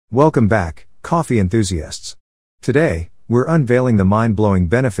Welcome back, coffee enthusiasts. Today, we're unveiling the mind-blowing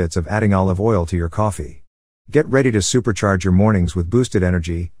benefits of adding olive oil to your coffee. Get ready to supercharge your mornings with boosted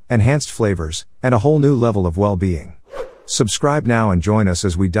energy, enhanced flavors, and a whole new level of well-being. Subscribe now and join us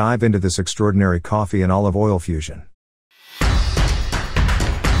as we dive into this extraordinary coffee and olive oil fusion.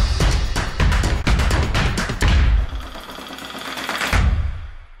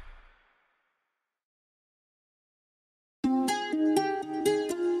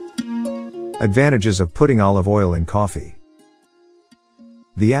 Advantages of putting olive oil in coffee.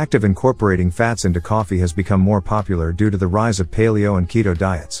 The act of incorporating fats into coffee has become more popular due to the rise of paleo and keto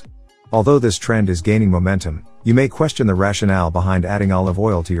diets. Although this trend is gaining momentum, you may question the rationale behind adding olive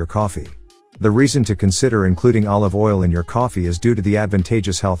oil to your coffee. The reason to consider including olive oil in your coffee is due to the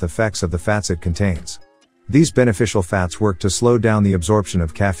advantageous health effects of the fats it contains. These beneficial fats work to slow down the absorption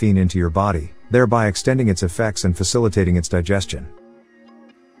of caffeine into your body, thereby extending its effects and facilitating its digestion.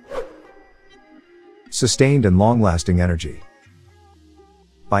 Sustained and long-lasting energy.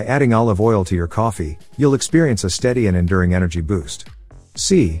 By adding olive oil to your coffee, you'll experience a steady and enduring energy boost.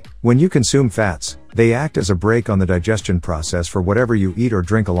 See, when you consume fats, they act as a brake on the digestion process for whatever you eat or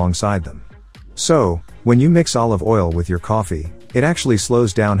drink alongside them. So, when you mix olive oil with your coffee, it actually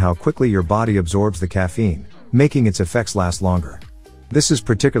slows down how quickly your body absorbs the caffeine, making its effects last longer. This is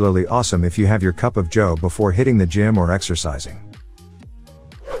particularly awesome if you have your cup of joe before hitting the gym or exercising.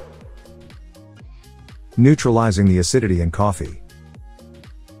 Neutralizing the acidity in coffee.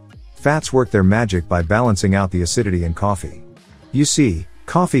 Fats work their magic by balancing out the acidity in coffee. You see,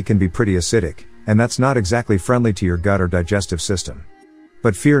 coffee can be pretty acidic, and that's not exactly friendly to your gut or digestive system.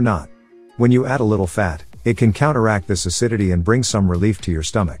 But fear not. When you add a little fat, it can counteract this acidity and bring some relief to your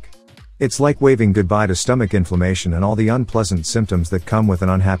stomach. It's like waving goodbye to stomach inflammation and all the unpleasant symptoms that come with an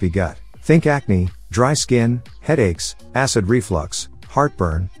unhappy gut. Think acne, dry skin, headaches, acid reflux,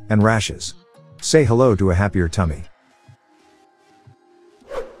 heartburn, and rashes. Say hello to a happier tummy.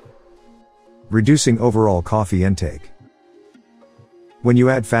 Reducing overall coffee intake. When you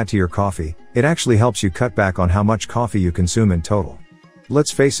add fat to your coffee, it actually helps you cut back on how much coffee you consume in total.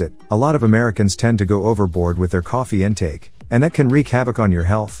 Let's face it, a lot of Americans tend to go overboard with their coffee intake, and that can wreak havoc on your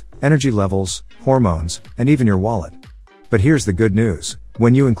health, energy levels, hormones, and even your wallet. But here's the good news.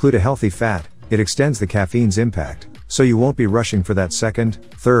 When you include a healthy fat, it extends the caffeine's impact, so you won't be rushing for that second,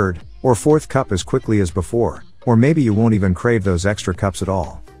 third, or fourth cup as quickly as before, or maybe you won't even crave those extra cups at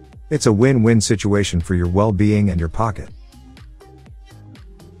all. It's a win-win situation for your well-being and your pocket.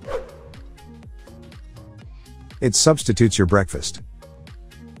 It substitutes your breakfast.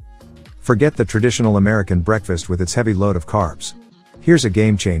 Forget the traditional American breakfast with its heavy load of carbs. Here's a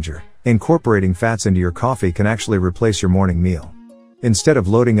game changer. Incorporating fats into your coffee can actually replace your morning meal. Instead of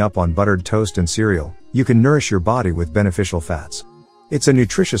loading up on buttered toast and cereal, you can nourish your body with beneficial fats. It's a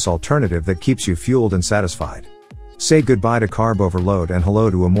nutritious alternative that keeps you fueled and satisfied. Say goodbye to carb overload and hello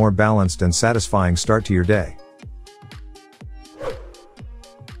to a more balanced and satisfying start to your day.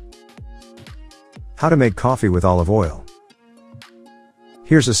 How to make coffee with olive oil.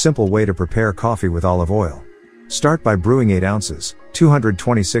 Here's a simple way to prepare coffee with olive oil. Start by brewing 8 ounces,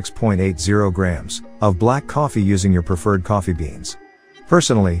 226.80 grams, of black coffee using your preferred coffee beans.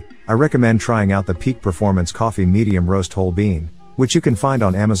 Personally, I recommend trying out the Peak Performance Coffee Medium Roast Whole Bean, which you can find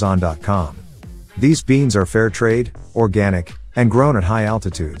on Amazon.com. These beans are fair trade, organic, and grown at high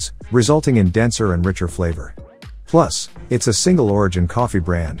altitudes, resulting in denser and richer flavor. Plus, it's a single origin coffee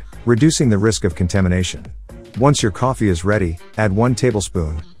brand, reducing the risk of contamination. Once your coffee is ready, add 1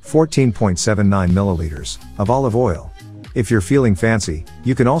 tablespoon, 14.79 milliliters, of olive oil. If you're feeling fancy,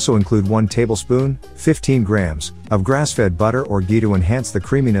 you can also include 1 tablespoon, 15 grams, of grass-fed butter or ghee to enhance the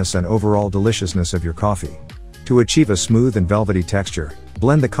creaminess and overall deliciousness of your coffee. To achieve a smooth and velvety texture,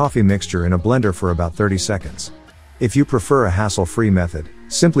 blend the coffee mixture in a blender for about 30 seconds. If you prefer a hassle-free method,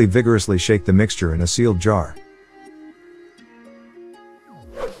 simply vigorously shake the mixture in a sealed jar.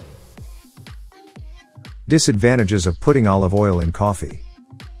 Disadvantages of putting olive oil in coffee.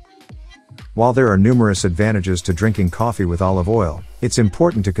 While there are numerous advantages to drinking coffee with olive oil, it's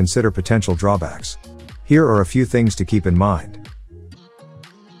important to consider potential drawbacks. Here are a few things to keep in mind.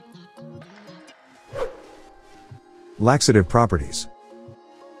 Laxative properties.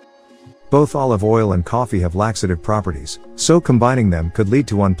 Both olive oil and coffee have laxative properties, so combining them could lead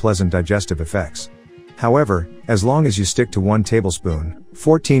to unpleasant digestive effects. However, as long as you stick to 1 tablespoon,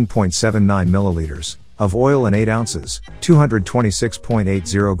 14.79 milliliters, of oil and 8 ounces,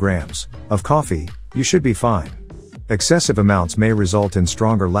 226.80 grams, of coffee, you should be fine. Excessive amounts may result in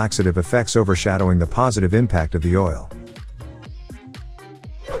stronger laxative effects overshadowing the positive impact of the oil.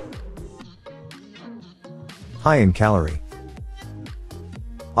 High in calorie.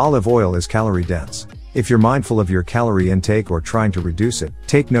 Olive oil is calorie dense. If you're mindful of your calorie intake or trying to reduce it,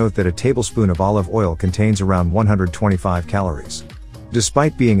 take note that a tablespoon of olive oil contains around 125 calories.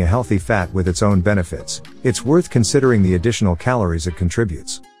 Despite being a healthy fat with its own benefits, it's worth considering the additional calories it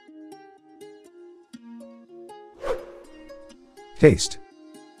contributes. Taste.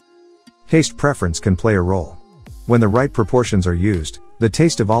 Taste preference can play a role. When the right proportions are used, the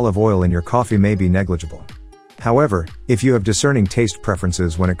taste of olive oil in your coffee may be negligible. However, if you have discerning taste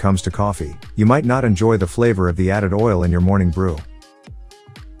preferences when it comes to coffee, you might not enjoy the flavor of the added oil in your morning brew.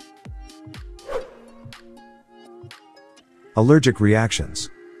 Allergic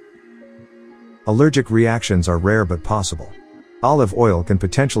reactions. Allergic reactions are rare but possible. Olive oil can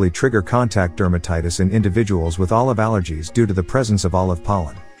potentially trigger contact dermatitis in individuals with olive allergies due to the presence of olive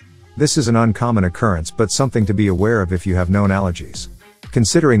pollen. This is an uncommon occurrence but something to be aware of if you have known allergies.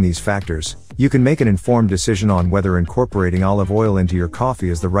 Considering these factors, you can make an informed decision on whether incorporating olive oil into your coffee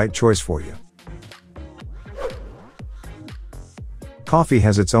is the right choice for you. Coffee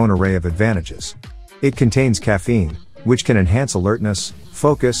has its own array of advantages. It contains caffeine, which can enhance alertness,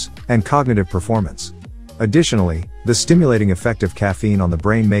 focus, and cognitive performance. Additionally, the stimulating effect of caffeine on the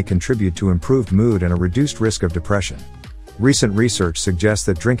brain may contribute to improved mood and a reduced risk of depression. Recent research suggests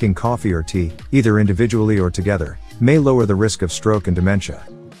that drinking coffee or tea, either individually or together, may lower the risk of stroke and dementia.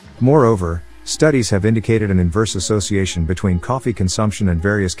 Moreover, studies have indicated an inverse association between coffee consumption and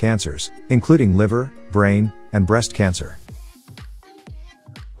various cancers, including liver, brain, and breast cancer.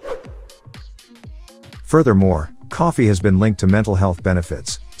 Furthermore, coffee has been linked to mental health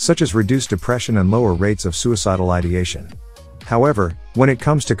benefits, such as reduced depression and lower rates of suicidal ideation. However, when it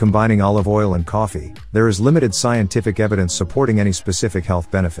comes to combining olive oil and coffee, there is limited scientific evidence supporting any specific health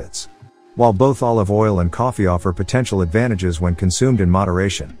benefits. While both olive oil and coffee offer potential advantages when consumed in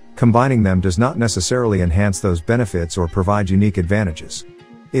moderation, combining them does not necessarily enhance those benefits or provide unique advantages.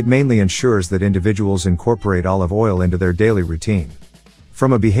 It mainly ensures that individuals incorporate olive oil into their daily routine.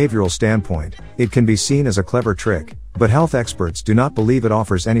 From a behavioral standpoint, it can be seen as a clever trick, but health experts do not believe it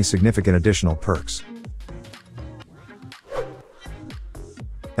offers any significant additional perks.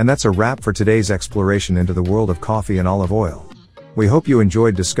 And that's a wrap for today's exploration into the world of coffee and olive oil. We hope you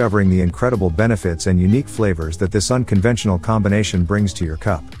enjoyed discovering the incredible benefits and unique flavors that this unconventional combination brings to your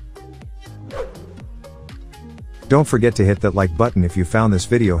cup. Don't forget to hit that like button if you found this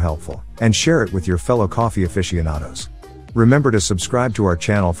video helpful, and share it with your fellow coffee aficionados. Remember to subscribe to our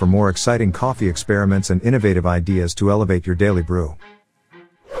channel for more exciting coffee experiments and innovative ideas to elevate your daily brew.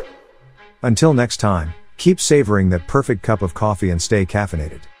 Until next time, keep savoring that perfect cup of coffee and stay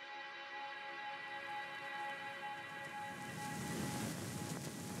caffeinated.